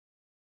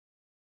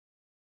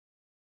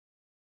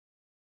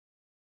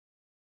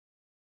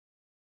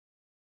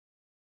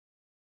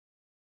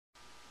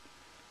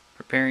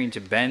preparing to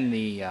bend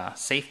the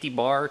safety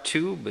bar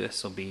tube.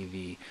 This will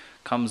be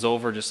comes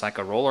over just like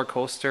a roller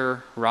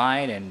coaster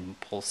ride and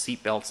pulls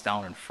seat belts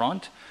down in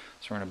front.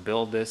 So we're going to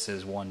build this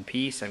as one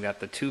piece. I've got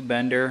the tube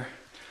bender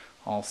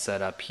all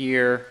set up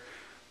here.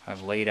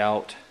 I've laid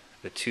out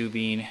the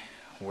tubing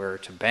where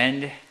to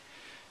bend,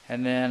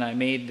 and then I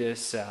made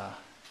this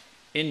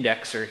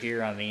indexer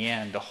here on the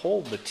end to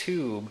hold the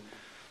tube,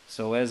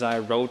 so as I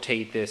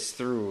rotate this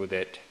through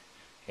that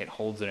it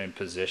holds it in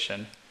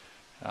position.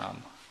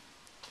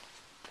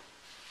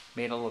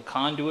 Made a little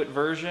conduit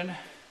version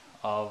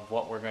of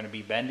what we're going to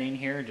be bending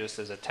here just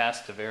as a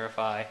test to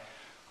verify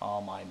all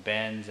my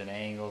bends and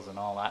angles and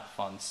all that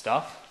fun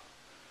stuff.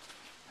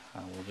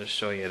 We'll just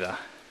show you the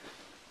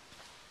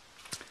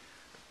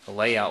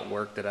layout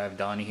work that I've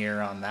done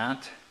here on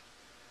that.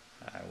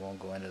 I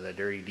won't go into the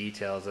dirty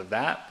details of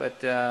that,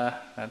 but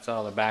that's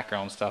all the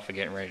background stuff of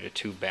getting ready to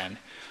tube bend.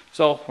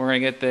 So we're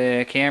going to get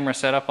the camera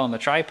set up on the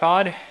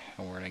tripod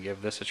and we're going to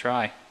give this a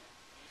try.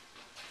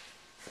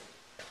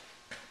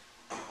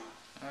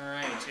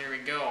 Alright, here we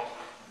go.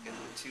 Get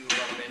the tube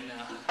up in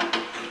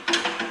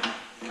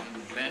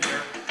the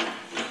bender.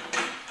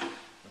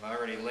 I've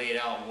already laid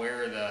out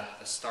where the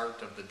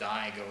start of the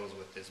die goes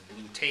with this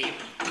blue tape.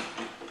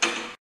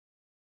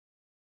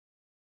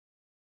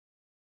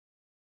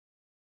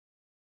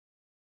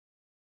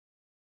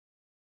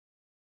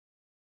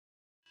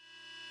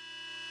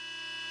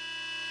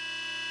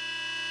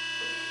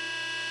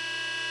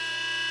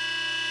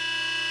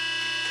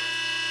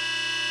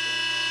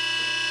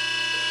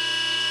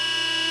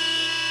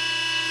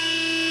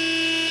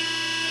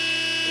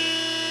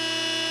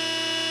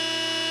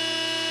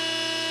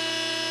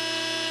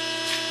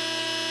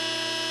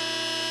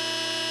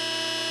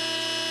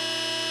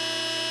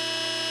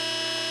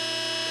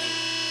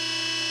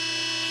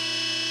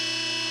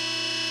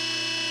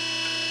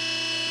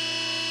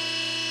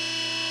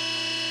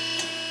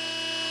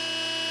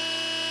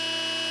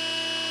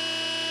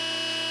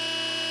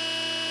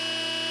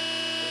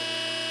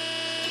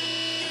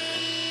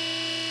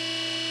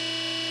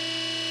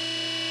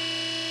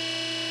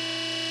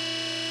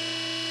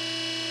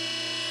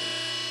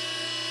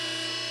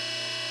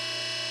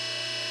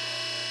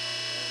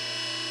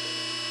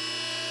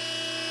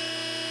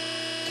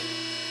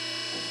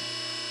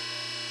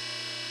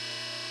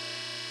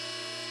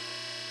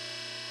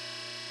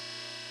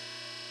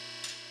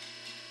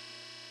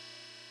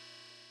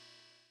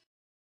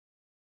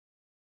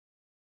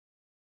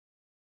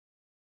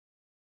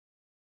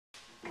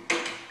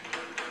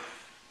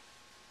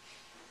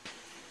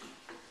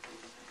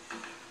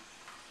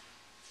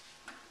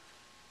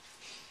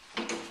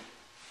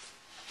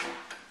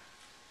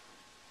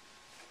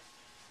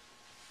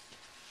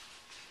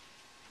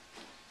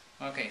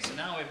 Okay, so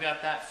now we've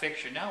got that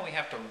fixture. Now we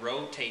have to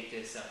rotate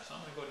this up. So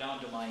I'm going to go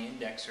down to my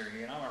indexer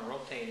here and I'm going to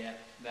rotate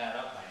that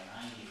up by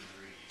 90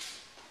 degrees.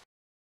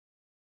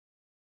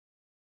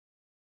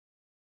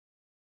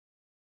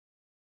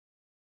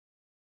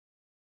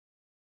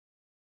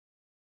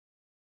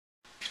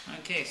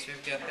 Okay, so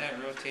we've got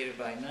that rotated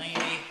by 90.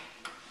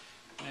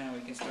 Now we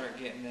can start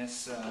getting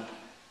this the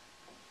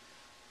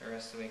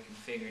rest of the way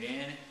configured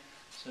in.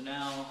 So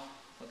now,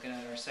 looking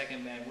at our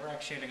second bend, we're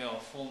actually going to go a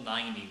full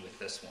 90 with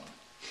this one.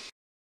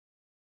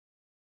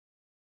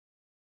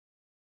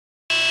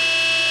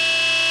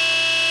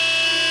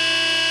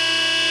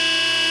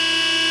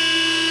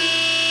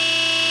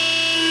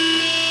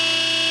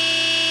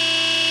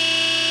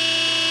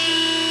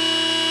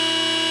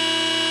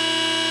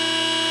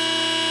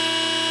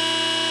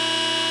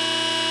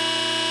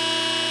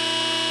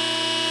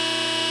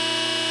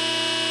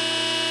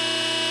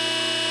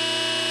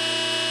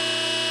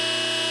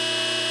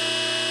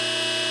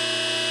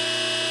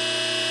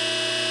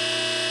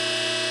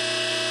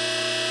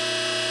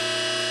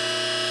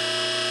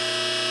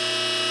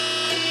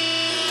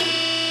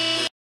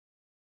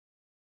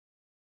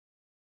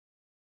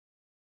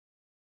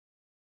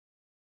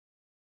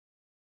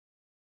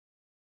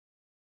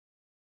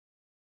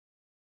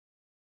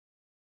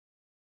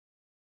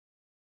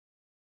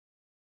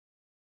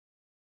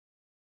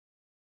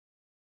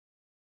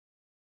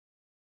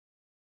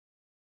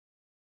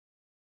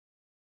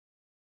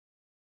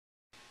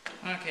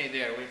 Okay,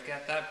 there, we've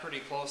got that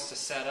pretty close to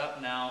set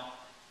up now.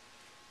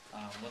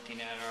 Looking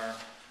at our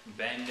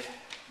bend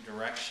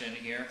direction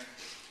here,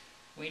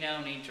 we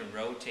now need to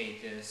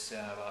rotate this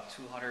about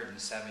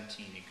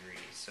 217 degrees,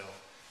 so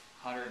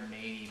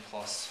 180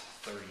 plus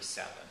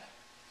 37.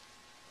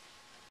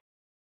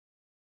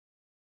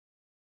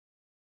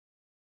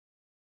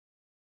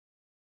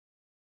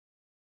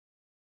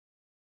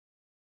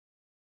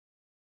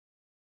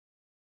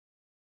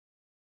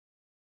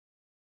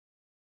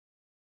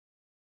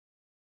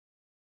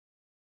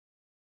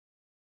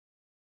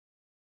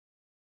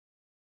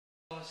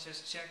 Let's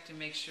just check to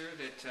make sure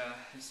that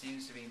it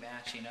seems to be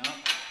matching up.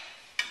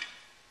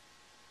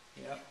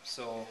 Yep,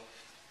 so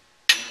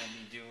we're going to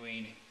be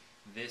doing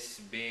this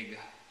big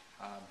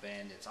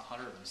bend. It's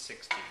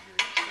 160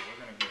 degrees, so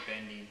we're going to be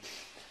bending,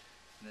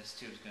 and this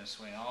tube's going to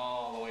swing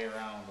all the way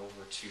around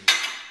over to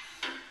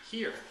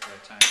here by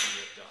the time we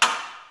get done.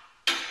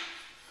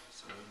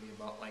 So it'll be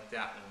about like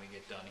that when we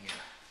get done here.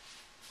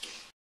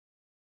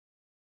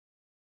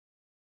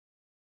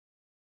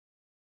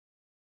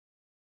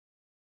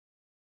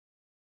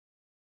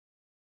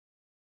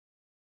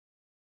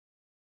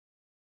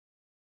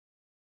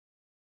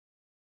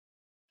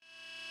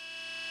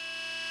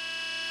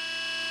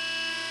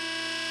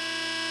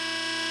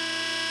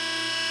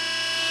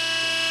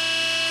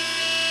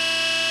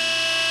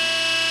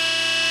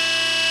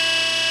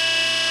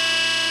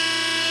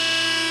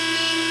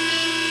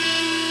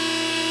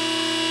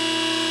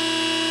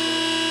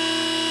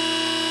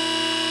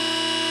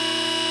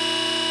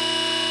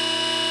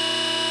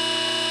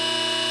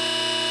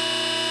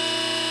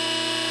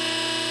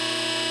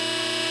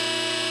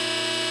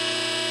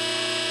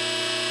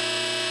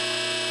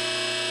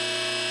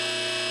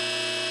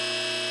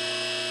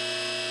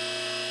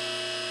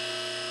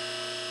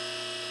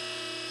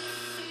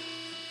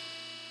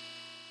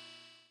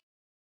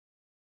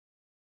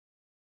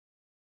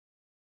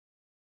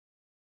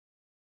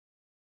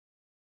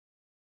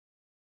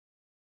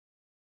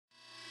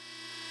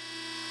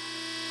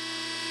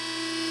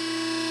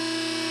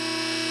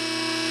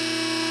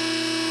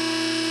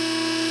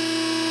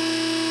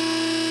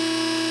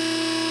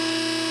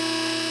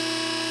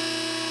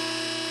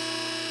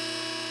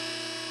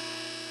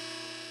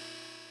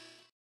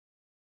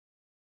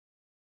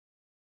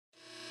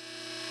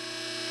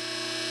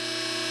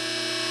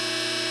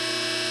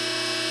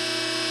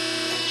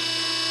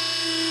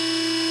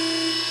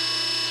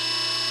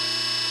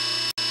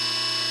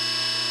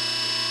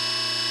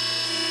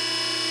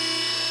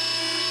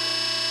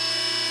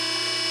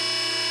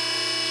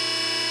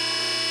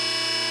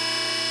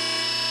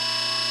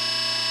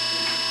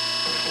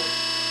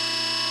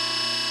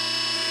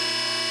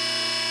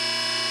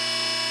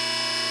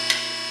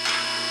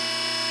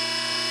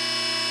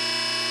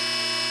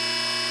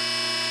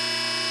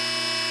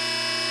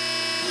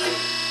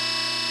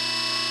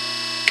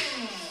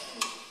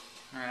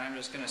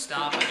 Just going to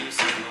stop and do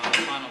some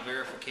final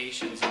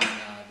verifications on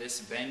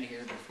this bend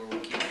here before we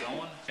keep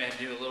going. I had to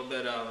do a little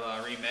bit of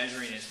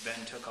remeasuring. This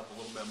bend took up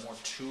a little bit more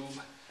tube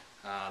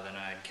than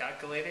I had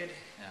calculated,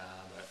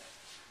 but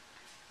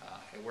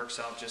it works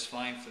out just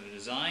fine for the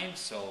design.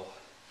 So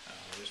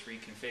just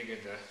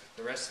reconfigured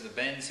the rest of the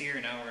bends here,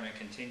 and now we're going to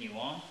continue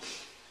on.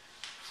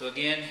 So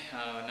again,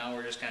 now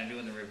we're just kind of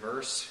doing the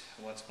reverse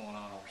of what's going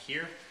on over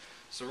here.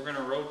 So we're going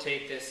to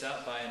rotate this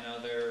up by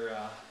another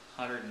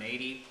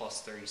 180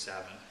 plus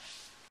 37.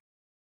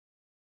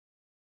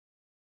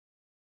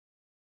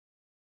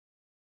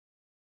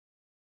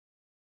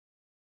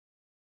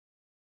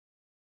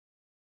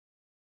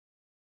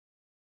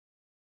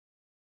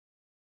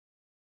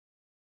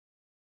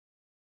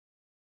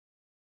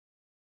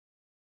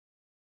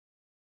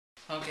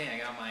 Okay, I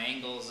got my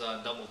angles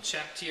double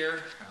checked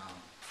here.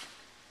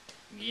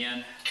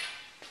 Again,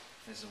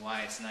 this is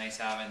why it's nice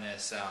having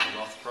this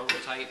rough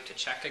prototype to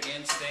check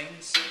against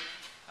things.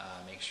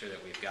 Make sure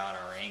that we've got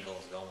our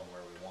angles going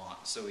where we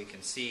want. So we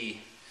can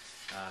see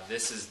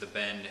this is the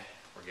bend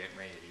we're getting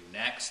ready to do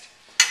next,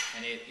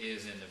 and it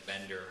is in the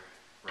bender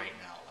right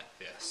now like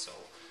this. So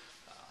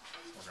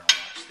we're going to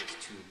watch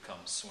this tube come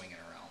swinging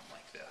around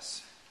like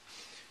this.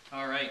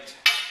 All right.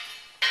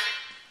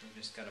 We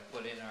just got to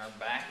put in our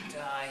back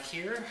tie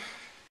here.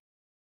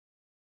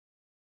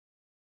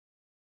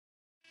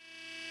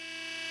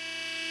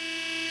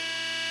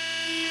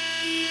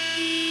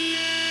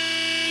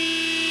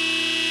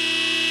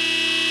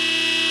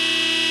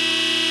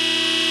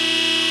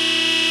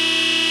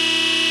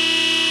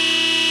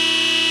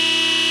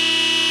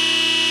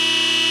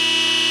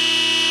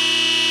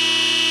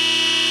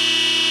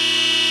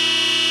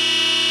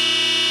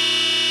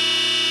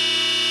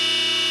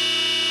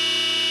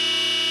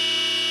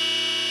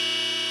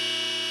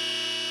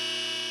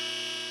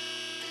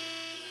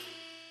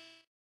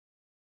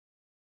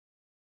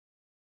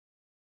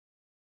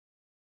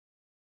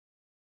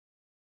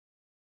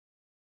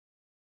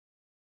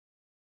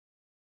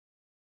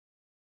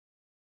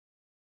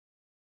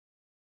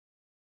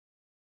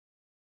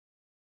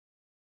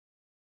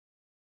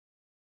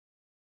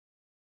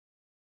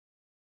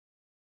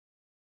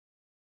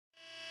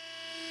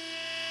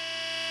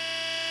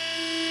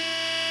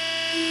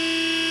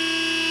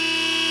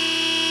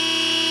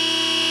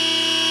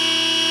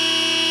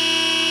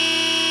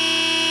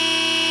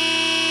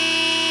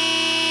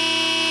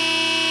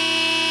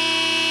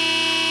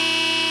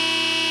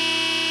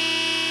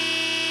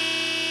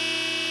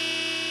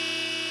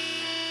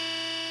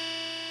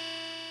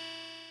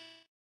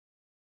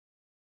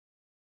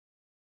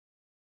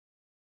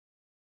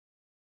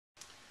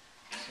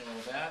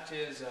 So that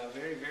is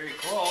very, very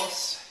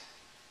close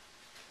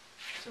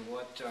to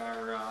what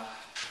our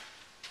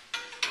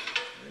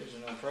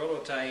original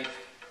prototype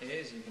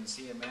is. You can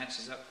see it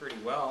matches up pretty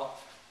well,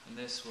 and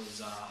this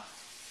was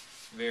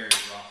very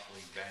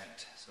roughly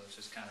bent, so it's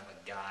just kind of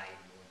a guide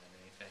more than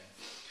anything.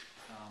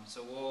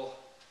 So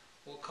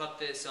we'll cut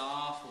this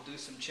off. We'll do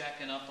some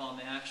checking up on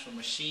the actual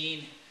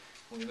machine.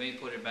 We may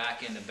put it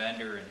back in the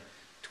bender and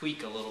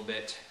tweak a little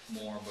bit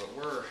more, but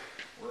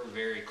we're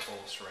very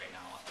close right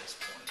now at this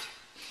point.